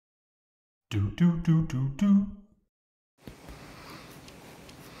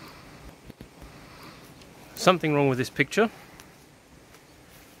Something wrong with this picture.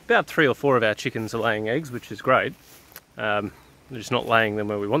 About 3 or 4 of our chickens are laying eggs, which is great. They're just not laying them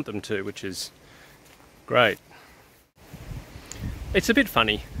where we want them to, which is great. It's a bit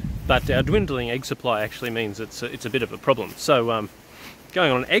funny, but our dwindling egg supply actually means it's a bit of a problem. So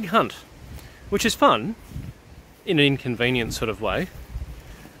going on an egg hunt, which is fun in an inconvenient sort of way.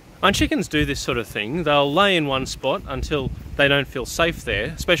 And chickens do this sort of thing. They'll lay in one spot until they don't feel safe there,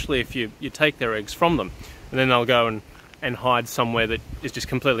 especially if you take their eggs from them. And then they'll go and hide somewhere that is just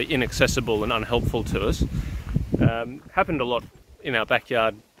completely inaccessible and unhelpful to us. Happened a lot in our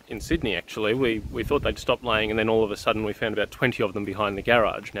backyard in Sydney, actually. We thought they'd stop laying, and then all of a sudden we found about 20 of them behind the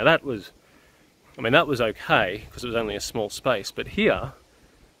garage. Now that was okay, because it was only a small space, but here,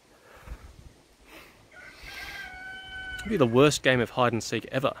 it'd be the worst game of hide and seek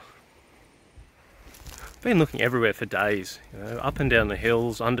ever. Been looking everywhere for days, up and down the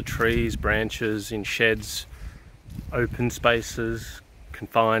hills, under trees, branches, in sheds, open spaces,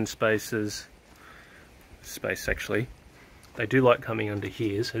 confined spaces. Space actually. They do like coming under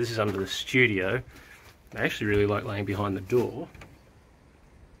here, so this is under the studio. They actually really like laying behind the door.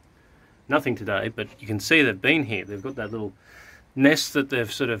 Nothing today, but you can see they've been here. They've got that little nest that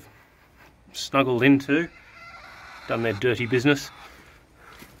they've sort of snuggled into, done their dirty business.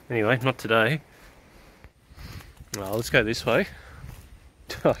 Anyway, not today. Well, let's go this way.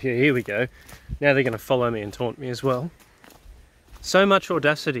 Oh yeah, here we go. Now they're going to follow me and taunt me as well. So much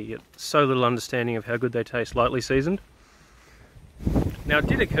audacity, yet so little understanding of how good they taste lightly seasoned. Now it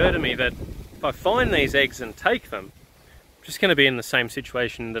did occur to me that if I find these eggs and take them, I'm just going to be in the same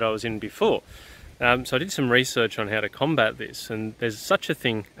situation that I was in before. So I did some research on how to combat this, and there's such a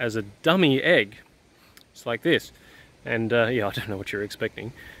thing as a dummy egg. It's like this. And yeah, I don't know what you're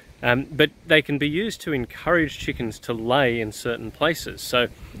expecting. But they can be used to encourage chickens to lay in certain places. So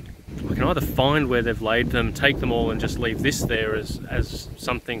I can either find where they've laid them, take them all and just leave this there as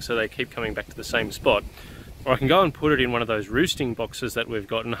something so they keep coming back to the same spot. Or I can go and put it in one of those roosting boxes that we've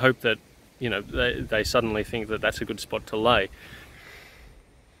got and hope that, you know, they suddenly think that that's a good spot to lay.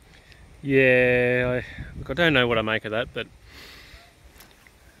 Yeah, look, I don't know what I make of that, but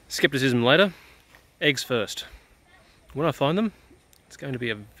skepticism later, eggs first. When I find them, it's going to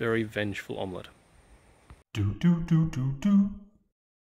be a very vengeful omelette.